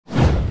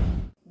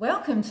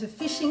Welcome to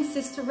Fishing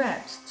Sister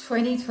Wrapped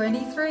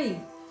 2023.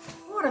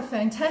 What a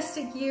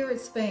fantastic year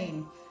it's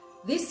been.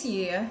 This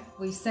year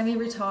we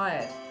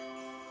semi-retired.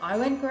 I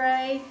went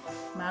grey,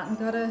 Martin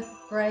got a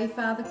grey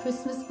Father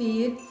Christmas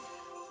beard,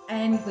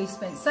 and we've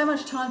spent so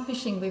much time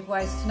fishing we've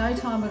wasted no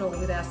time at all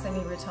with our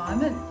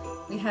semi-retirement.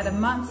 We had a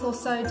month or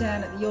so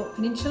down at the Yorke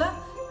Peninsula,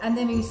 and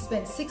then we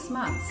spent 6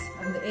 months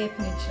on the Eyre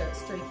Peninsula at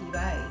Streaky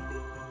Bay.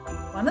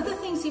 One of the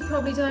things you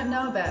probably don't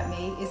know about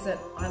me is that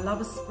I love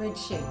a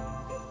spreadsheet.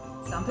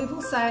 Some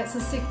people say it's a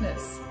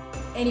sickness.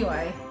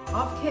 Anyway,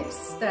 I've kept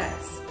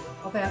stats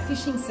of our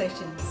fishing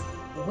sessions,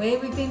 where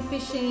we've been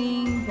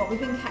fishing, what we've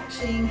been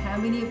catching, how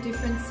many of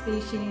different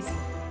species.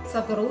 So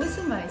I've got all this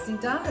amazing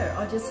data.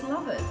 I just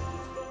love it.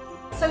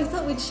 So we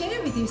thought we'd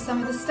share with you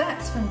some of the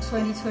stats from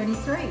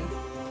 2023.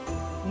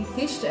 We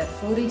fished at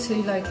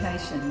 42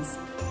 locations,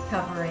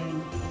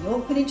 covering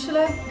Yorke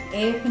Peninsula,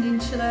 Eyre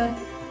Peninsula,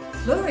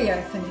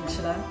 Fleurieu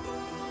Peninsula,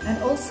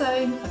 and also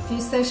a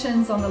few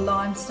sessions on the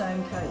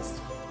Limestone Coast.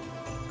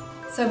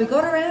 So we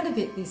got around a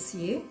bit this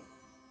year.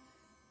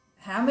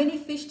 How many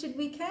fish did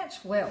we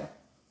catch? Well,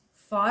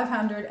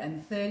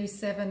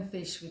 537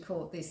 fish we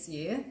caught this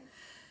year.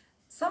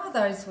 Some of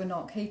those were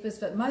not keepers,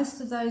 but most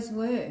of those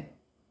were.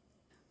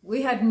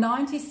 We had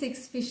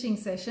 96 fishing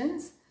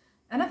sessions,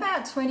 and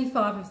about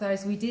 25 of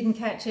those we didn't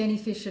catch any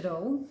fish at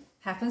all.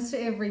 Happens to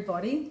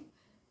everybody.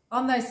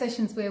 On those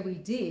sessions where we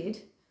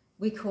did,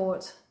 we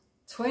caught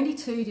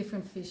 22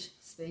 different fish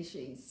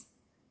species.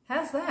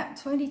 How's that?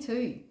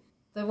 22.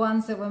 The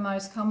ones that were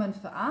most common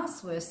for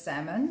us were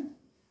salmon,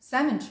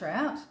 salmon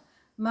trout,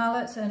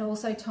 mullet, and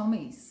also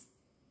tommies.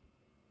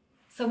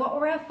 So what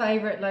were our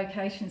favourite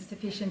locations to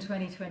fish in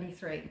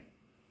 2023?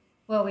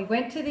 Well, we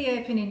went to the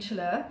Eyre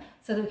Peninsula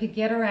so that we could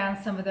get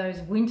around some of those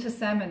winter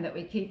salmon that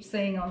we keep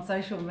seeing on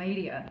social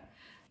media.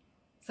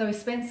 So we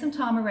spent some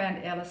time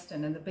around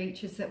Elliston and the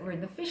beaches that were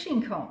in the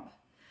fishing comp.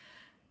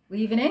 We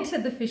even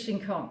entered the fishing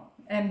comp,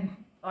 and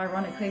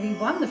ironically we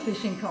won the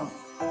fishing comp.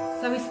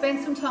 So we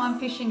spent some time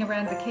fishing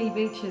around the key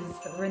beaches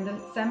that were in the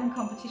salmon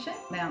competition.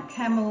 Mount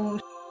Camel,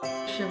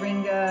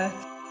 Sharinga,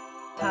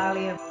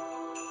 Talia,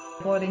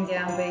 Boiling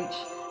Down Beach,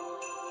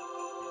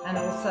 and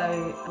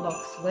also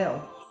Loch's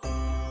Well.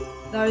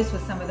 Those were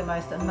some of the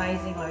most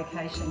amazing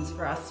locations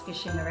for us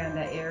fishing around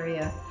that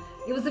area.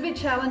 It was a bit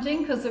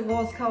challenging because it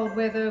was cold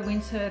weather,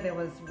 winter, there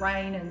was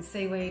rain and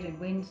seaweed and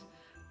wind,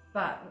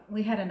 but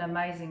we had an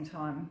amazing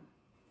time.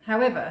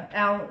 However,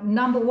 our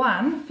number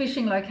one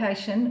fishing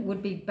location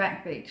would be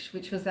Back Beach,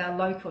 which was our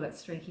local at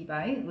Streaky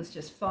Bay. It was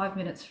just 5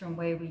 minutes from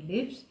where we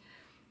lived.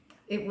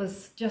 It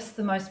was just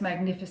the most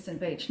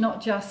magnificent beach,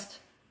 not just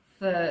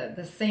for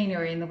the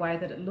scenery and the way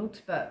that it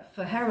looked, but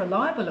for how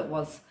reliable it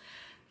was.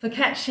 For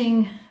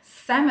catching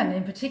salmon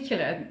in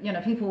particular, you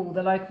know,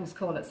 the locals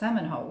call it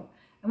salmon hole.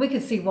 And we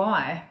could see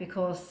why,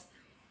 because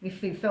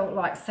if we felt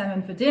like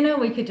salmon for dinner,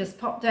 we could just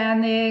pop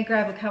down there,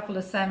 grab a couple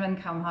of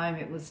salmon, come home.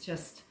 It was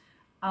just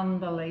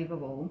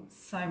unbelievable,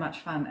 so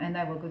much fun, and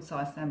they were good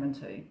sized salmon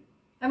too.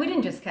 And we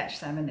didn't just catch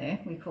salmon there,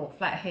 we caught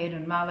flathead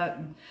and mullet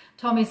and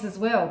tommies as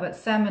well, but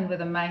salmon were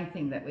the main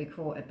thing that we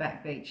caught at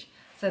Back Beach.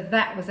 So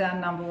that was our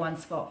number one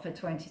spot for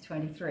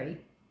 2023.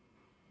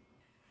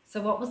 So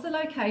what was the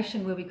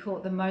location where we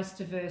caught the most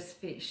diverse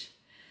fish?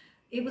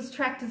 It was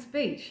Tractors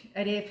Beach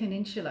at Eyre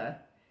Peninsula.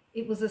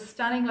 It was a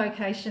stunning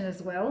location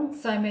as well,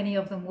 so many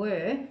of them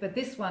were, but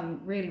this one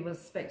really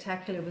was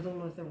spectacular with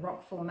all of the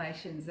rock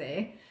formations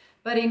there.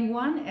 But in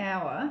 1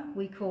 hour,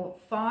 we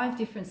caught 5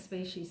 different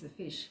species of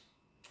fish.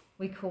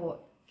 We caught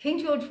King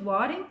George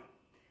whiting,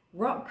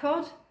 rock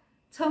cod,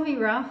 tommy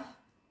ruff,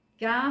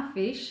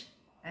 garfish,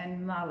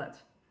 and mullet.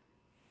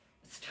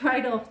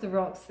 Straight off the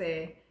rocks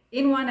there.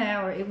 In 1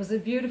 hour, it was a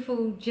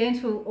beautiful,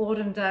 gentle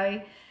autumn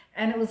day,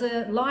 and it was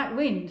a light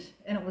wind,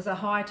 and it was a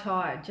high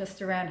tide,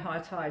 just around high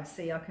tide.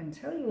 See, I can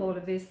tell you all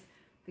of this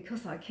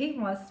because I keep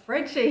my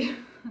spreadsheet.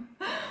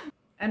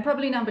 And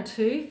probably number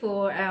 2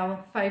 for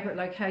our favourite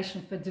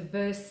location for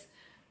diverse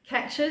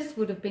catches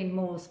would have been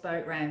Moore's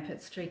Boat Ramp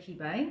at Streaky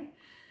Bay.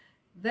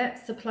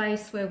 That's a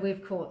place where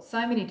we've caught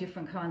so many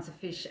different kinds of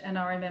fish, and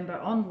I remember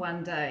on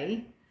one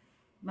day,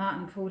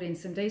 Martin pulled in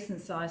some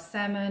decent sized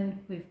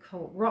salmon. We've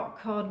caught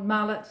rock cod,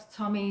 mullet,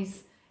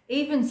 tommies,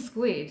 even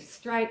squid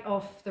straight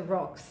off the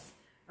rocks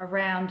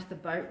around the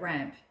boat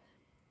ramp.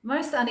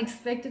 Most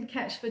unexpected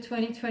catch for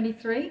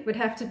 2023 would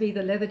have to be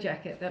the leather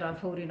jacket that I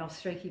pulled in off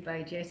Streaky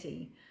Bay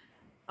Jetty.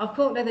 I've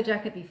caught leather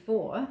jacket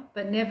before,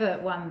 but never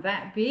one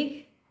that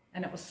big,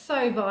 and it was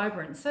so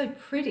vibrant, so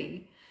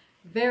pretty,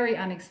 very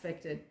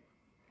unexpected.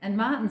 And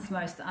Martin's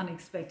most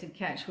unexpected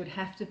catch would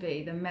have to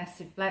be the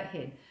massive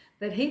flathead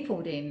that he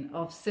pulled in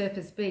off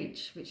Surfers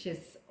Beach, which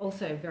is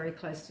also very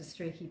close to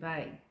Streaky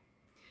Bay.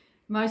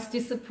 Most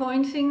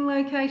disappointing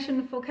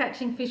location for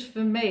catching fish for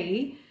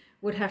me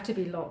would have to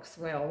be Loch's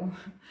Well.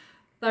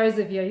 Those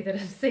of you that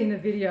have seen the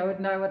video would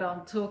know what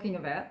I'm talking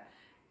about.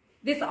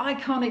 This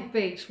iconic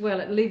beach,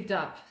 well, it lived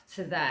up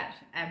to that,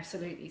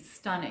 absolutely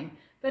stunning,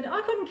 but I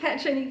couldn't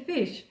catch any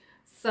fish.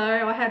 So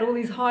I had all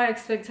these high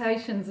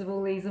expectations of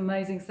all these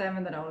amazing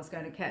salmon that I was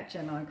going to catch,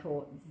 and I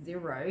caught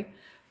 0.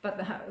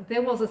 But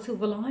there was a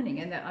silver lining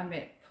in that I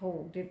met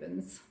Paul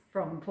Dibbins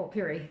from Port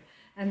Pirie,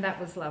 and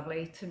that was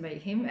lovely to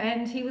meet him,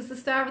 and he was the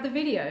star of the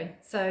video,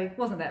 so it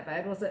wasn't that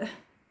bad, was it?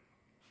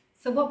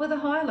 So what were the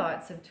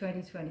highlights of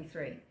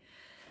 2023?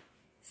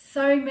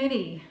 So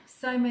many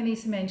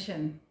to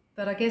mention,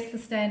 but I guess the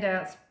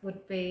standouts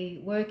would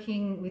be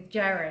working with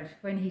Jared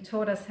when he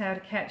taught us how to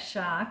catch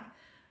shark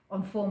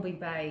on Formby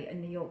Bay in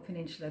New York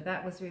Peninsula.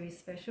 That was really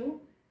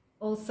special.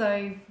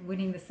 Also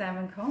winning the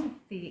salmon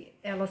comp, the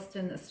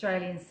Elliston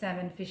Australian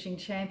Salmon Fishing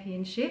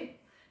Championship.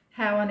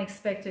 How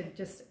unexpected,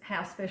 just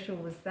how special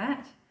was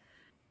that?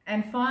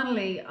 And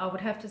finally, I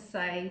would have to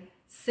say,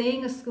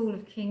 seeing a school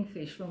of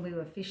kingfish when we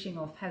were fishing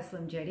off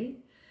Haslam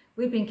Jetty.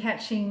 We'd been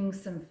catching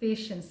some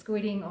fish and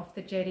squidding off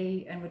the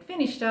jetty, and we'd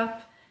finished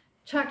up,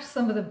 chucked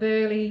some of the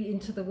burley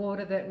into the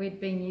water that we'd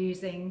been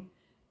using,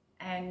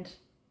 and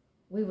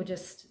we were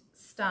just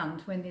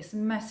stunned when this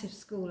massive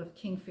school of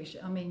kingfish,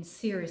 I mean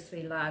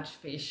seriously large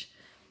fish,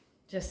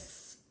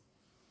 just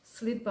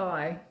slid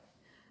by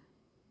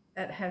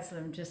at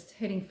Haslam, just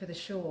heading for the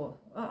shore.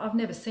 I've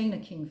never seen a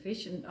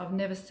kingfish, and I've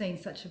never seen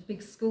such a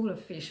big school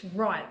of fish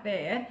right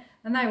there,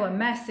 and they were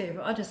massive.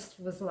 I just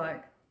was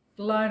like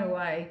blown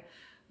away.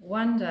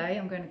 One day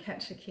I'm going to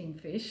catch a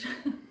kingfish.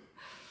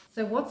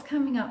 So what's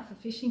coming up for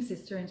Fishing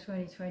Sister in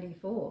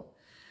 2024?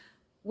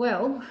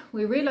 Well,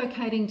 we're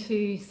relocating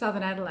to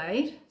Southern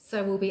Adelaide,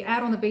 so we'll be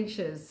out on the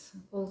beaches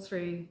all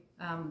through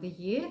the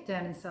year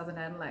down in Southern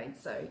Adelaide.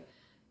 So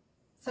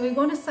we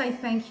want to say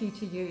thank you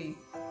to you,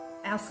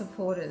 our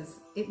supporters.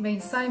 It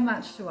means so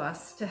much to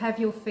us to have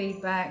your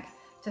feedback,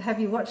 to have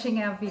you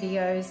watching our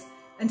videos,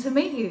 and to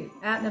meet you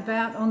out and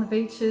about on the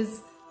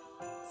beaches.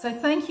 So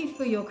thank you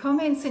for your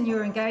comments and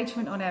your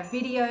engagement on our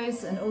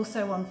videos and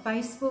also on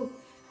Facebook.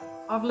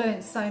 I've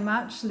learned so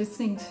much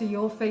listening to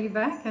your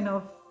feedback, and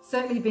I've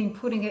certainly been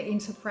putting it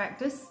into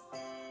practice.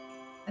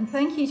 And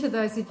thank you to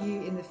those of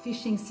you in the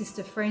Fishing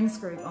Sister Friends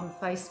group on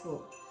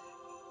Facebook.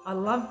 I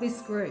love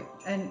this group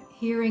and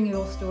hearing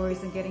your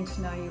stories and getting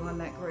to know you on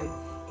that group.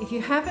 If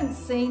you haven't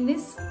seen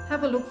this,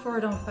 have a look for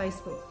it on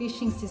Facebook,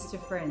 Fishing Sister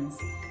Friends.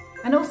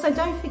 And also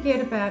don't forget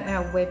about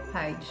our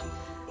webpage.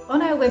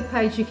 On our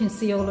webpage you can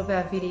see all of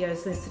our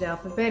videos listed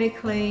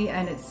alphabetically,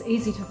 and it's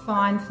easy to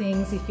find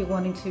things if you're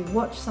wanting to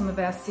watch some of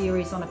our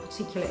series on a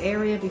particular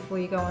area before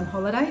you go on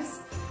holidays.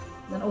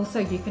 And also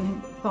you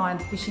can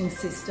find Fishing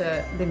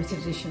Sister limited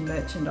edition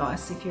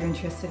merchandise if you're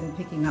interested in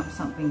picking up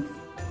something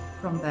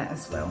from that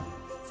as well.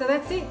 So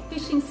that's it,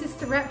 Fishing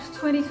Sister Wrapped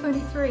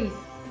 2023.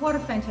 What a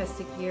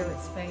fantastic year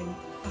it's been.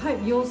 I hope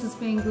yours has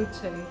been good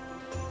too.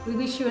 We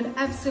wish you an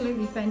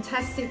absolutely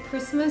fantastic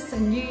Christmas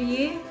and New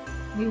Year.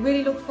 We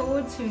really look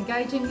forward to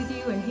engaging with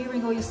you and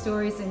hearing all your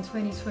stories in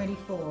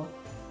 2024.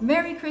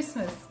 Merry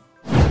Christmas!